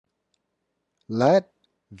Let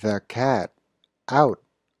the cat out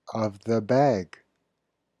of the bag.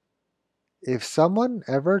 If someone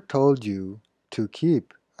ever told you to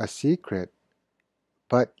keep a secret,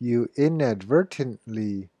 but you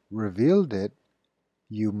inadvertently revealed it,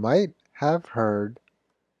 you might have heard,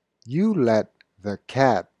 "You let the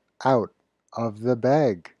cat out of the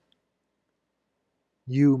bag."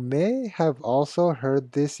 You may have also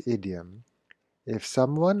heard this idiom if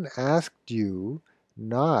someone asked you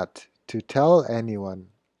not to tell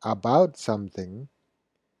anyone about something.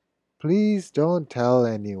 Please don't tell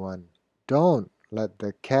anyone. Don't let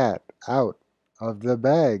the cat out of the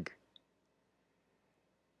bag.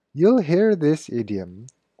 You'll hear this idiom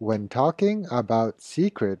when talking about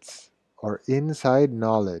secrets or inside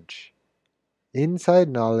knowledge. Inside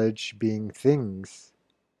knowledge being things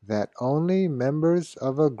that only members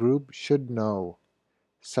of a group should know,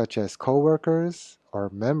 such as coworkers or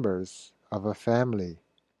members of a family.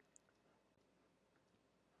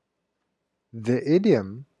 The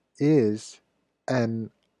idiom is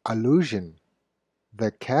an allusion.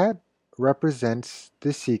 The cat represents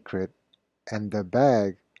the secret and the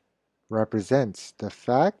bag represents the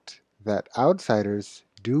fact that outsiders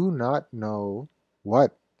do not know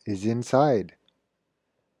what is inside.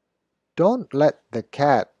 "Don't let the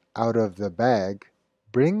cat out of the bag"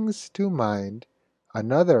 brings to mind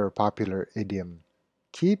another popular idiom,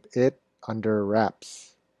 "keep it under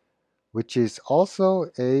wraps," which is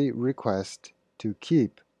also a request to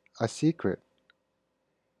keep a secret.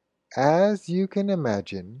 As you can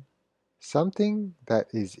imagine, something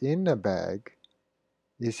that is in a bag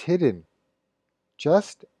is hidden,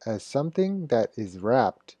 just as something that is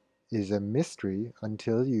wrapped is a mystery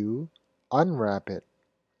until you unwrap it.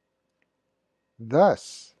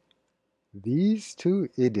 Thus, these two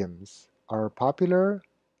idioms are popular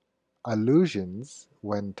allusions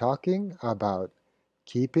when talking about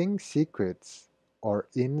keeping secrets or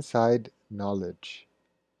inside knowledge.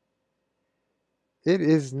 It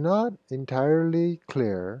is not entirely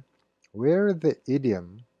clear where the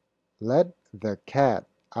idiom "let the cat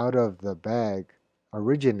out of the bag"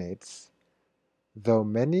 originates, though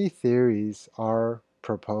many theories are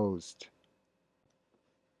proposed.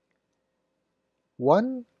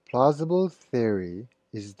 One plausible theory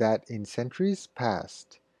is that in centuries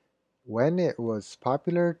past, when it was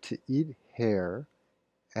popular to eat hare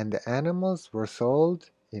and the animals were sold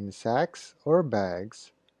in sacks or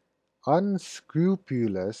bags,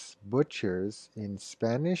 unscrupulous butchers in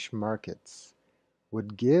Spanish markets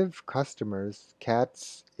would give customers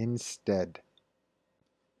cats instead.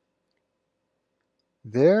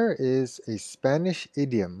 There is a Spanish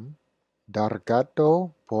idiom, dar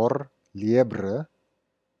gato por liebre,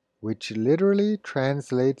 which literally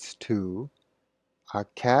translates to "a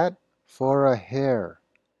cat for a hare,"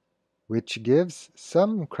 which gives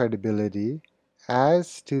some credibility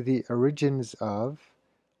as to the origins of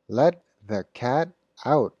 "let the cat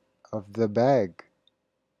out of the bag."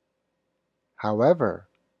 However,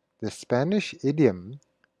 the Spanish idiom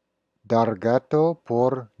 "dar gato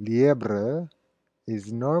por liebre"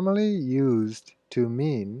 is normally used to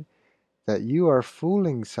mean that you are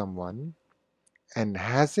fooling someone and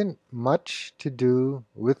hasn't much to do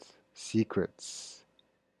with secrets.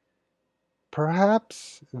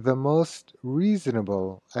 Perhaps the most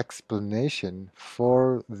reasonable explanation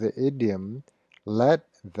for the idiom "let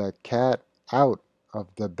the cat out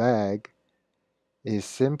of the bag" is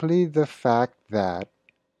simply the fact that,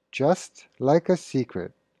 just like a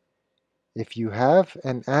secret, if you have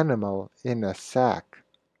an animal in a sack,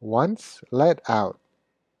 once let out,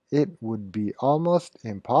 it would be almost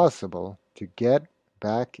impossible to get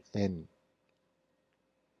back in.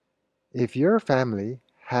 If your family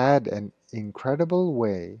had an incredible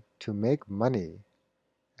way to make money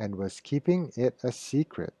and was keeping it a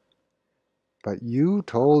secret, but you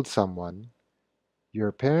told someone,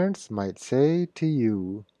 your parents might say to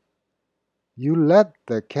you, "You let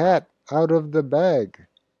the cat out of the bag.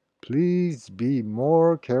 Please be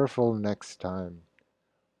more careful next time.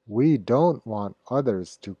 We don't want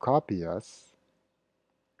others to copy us."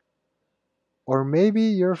 Or maybe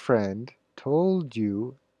your friend told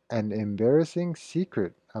you an embarrassing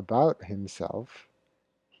secret about himself.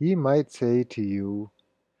 He might say to you,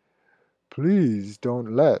 "Please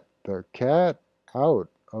don't let the cat out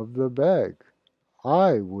of the bag.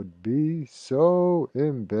 I would be so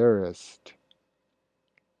embarrassed."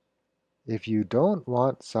 If you don't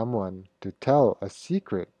want someone to tell a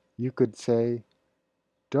secret, you could say,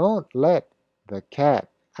 "Don't let the cat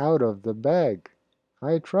out of the bag.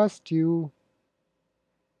 I trust you."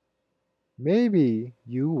 Maybe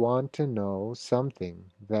you want to know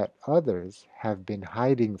something that others have been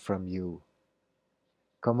hiding from you.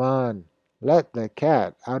 Come on, Let the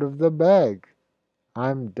cat out of the bag.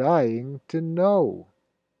 I'm dying to know.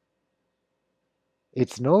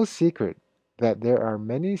 It's no secret that there are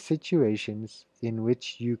many situations in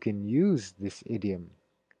which you can use this idiom.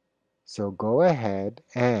 So go ahead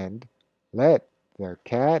and let the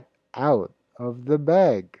cat out of the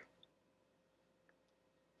bag.